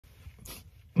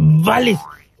Vales,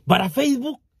 para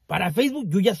Facebook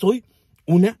yo ya soy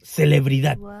una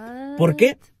celebridad. What? ¿Por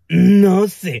qué? No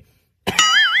sé.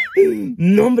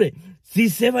 No, hombre, sí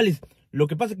sé, Vales. Lo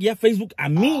que pasa es que ya Facebook a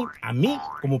mí,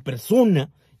 como persona,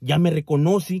 ya me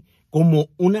reconoce como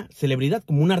una celebridad,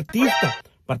 como un artista.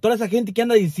 Para toda esa gente que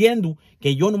anda diciendo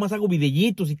que yo nomás hago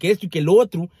videítos y que esto y que lo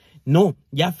otro. No,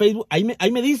 ya Facebook,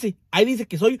 ahí dice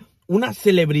que soy una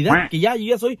celebridad, que yo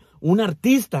ya soy un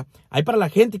artista. Ahí para la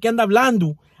gente que anda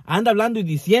hablando y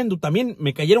diciendo, también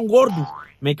me cayeron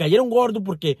gordo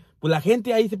porque pues la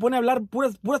gente ahí se pone a hablar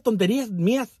puras tonterías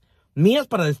mías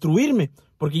para destruirme,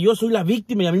 porque yo soy la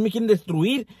víctima y a mí me quieren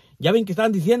destruir. Ya ven que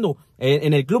estaban diciendo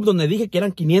en el club donde dije que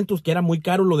eran 500, que era muy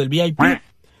caro lo del VIP.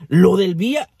 Lo del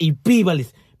VIP,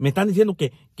 Vales. Me están diciendo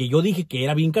que yo dije que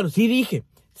era bien caro. Sí dije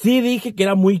que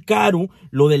era muy caro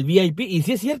lo del VIP. Y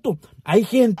sí es cierto, hay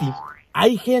gente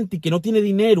que no tiene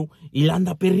dinero y la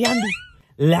anda perreando.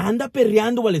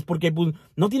 Vales, porque pues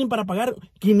no tienen para pagar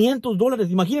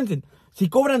 $500. Imagínense, si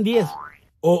cobran 10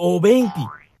 o 20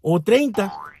 o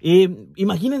 30,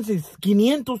 imagínense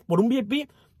 500 por un VIP,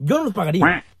 yo no los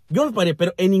pagaría,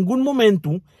 pero en ningún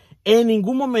momento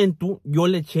yo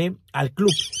le eché al club,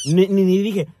 ni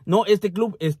dije, no, este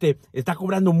club está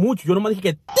cobrando mucho. Yo nomás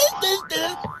dije que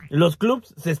los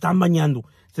clubs se están bañando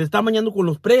con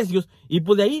los precios, y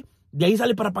pues de ahí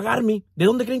sale para pagarme. ¿De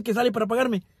dónde creen que sale para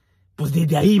pagarme? Pues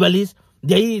de ahí, Vales,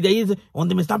 de ahí es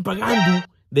donde me están pagando,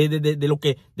 de lo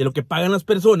que pagan las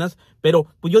personas. Pero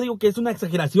pues yo digo que es una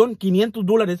exageración,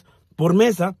 $500 por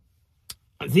mesa.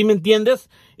 ¿Sí me entiendes?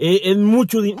 Es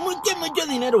mucho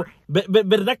dinero.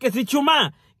 ¿Verdad que sí,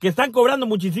 Chuma? Que están cobrando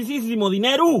muchísimo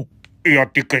dinero. ¿Y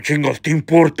a ti qué chingas te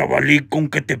importa, vale? Con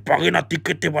que te paguen, a ti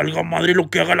que te valga madre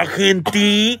lo que haga la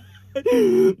gente.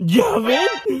 ¿Ya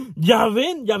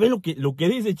ven lo que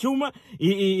dice Chuma?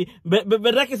 Y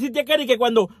 ¿verdad que sí, tía Cari? Que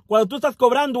cuando tú estás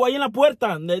cobrando ahí en la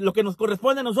puerta, lo que nos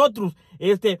corresponde a nosotros,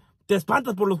 te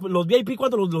espantas por los VIP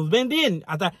cuando los venden.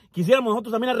 Hasta quisiéramos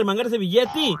nosotros también arremangar ese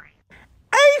billete.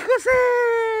 ¡Ay, José!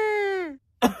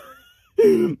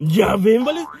 Ya ven,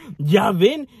 ¿vale? Ya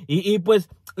ven. Y pues,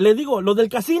 les digo, lo del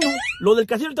casino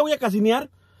te voy a casinear.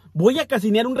 Voy a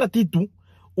casinear un ratito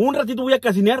voy a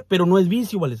casinear, pero no es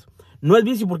vicio, ¿vale? No es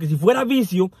vicio, porque si fuera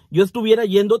vicio, yo estuviera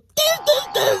yendo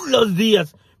los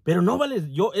días. Pero no, ¿vale?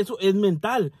 Eso es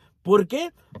mental. ¿Por qué?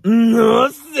 No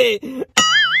sé.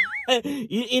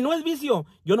 Y no es vicio.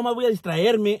 Yo nomás voy a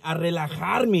distraerme, a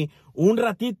relajarme un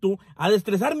ratito, a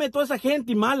desestresarme de toda esa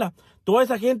gente mala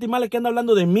que anda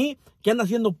hablando de mí, que anda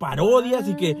haciendo parodias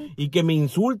y que me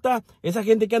insulta. Esa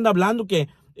gente que anda hablando que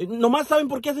nomás saben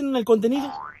por qué hacen el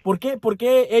contenido. ¿Por qué?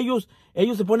 Porque ellos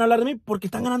se ponen a hablar de mí porque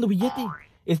están ganando billete.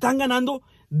 Están ganando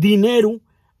dinero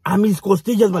a mis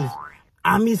costillas, ¿vale?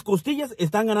 A mis costillas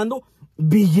están ganando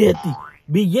billete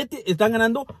están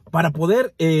ganando para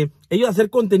poder ellos hacer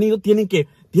contenido. Tienen que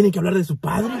hablar de su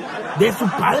padre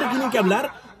tienen que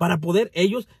hablar para poder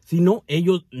ellos, si no,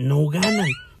 ellos no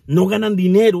ganan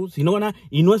dinero, si no ganan,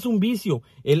 y no es un vicio.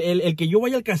 El que yo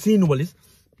vaya al casino, ¿vale?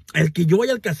 El que yo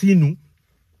vaya al casino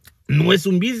no es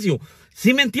un vicio.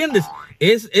 ¿Sí me entiendes?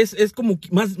 Es como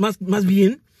más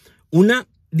bien una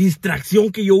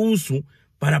distracción que yo uso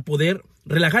para poder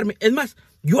relajarme. Es más,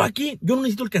 yo no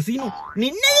necesito el casino, ni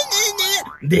nada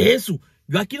de eso.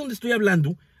 Yo aquí donde estoy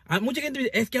hablando, a mucha gente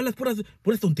dice, es que hablas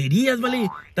puras tonterías, ¿vale?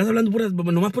 Estás hablando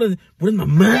nomás puras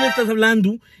mamadas estás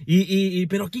hablando,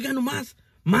 pero aquí gano más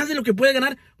de lo que puede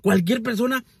ganar cualquier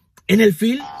persona en el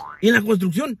field y en la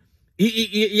construcción.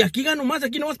 Y aquí gano más,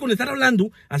 aquí nomás con estar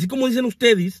hablando, así como dicen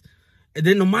ustedes,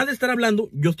 de nomás de estar hablando,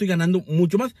 yo estoy ganando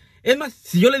mucho más. Es más,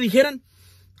 si yo le dijeran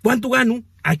cuánto gano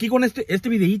aquí con este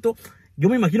videíto, yo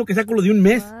me imagino que saco lo de un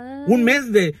mes. Un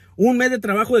mes de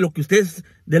trabajo de lo que ustedes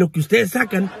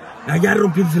sacan allá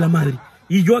rompiéndose la madre.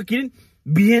 Y yo aquí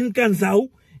bien cansado,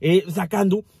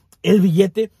 sacando el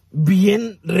billete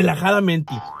bien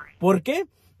relajadamente. ¿Por qué?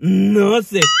 No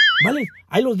sé. Vale,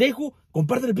 ahí los dejo.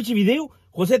 Compartan el pinche video.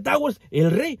 José Towers,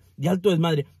 el rey de alto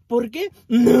desmadre. ¿Por qué?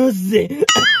 No sé.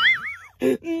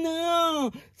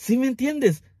 No. ¿Sí me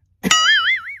entiendes?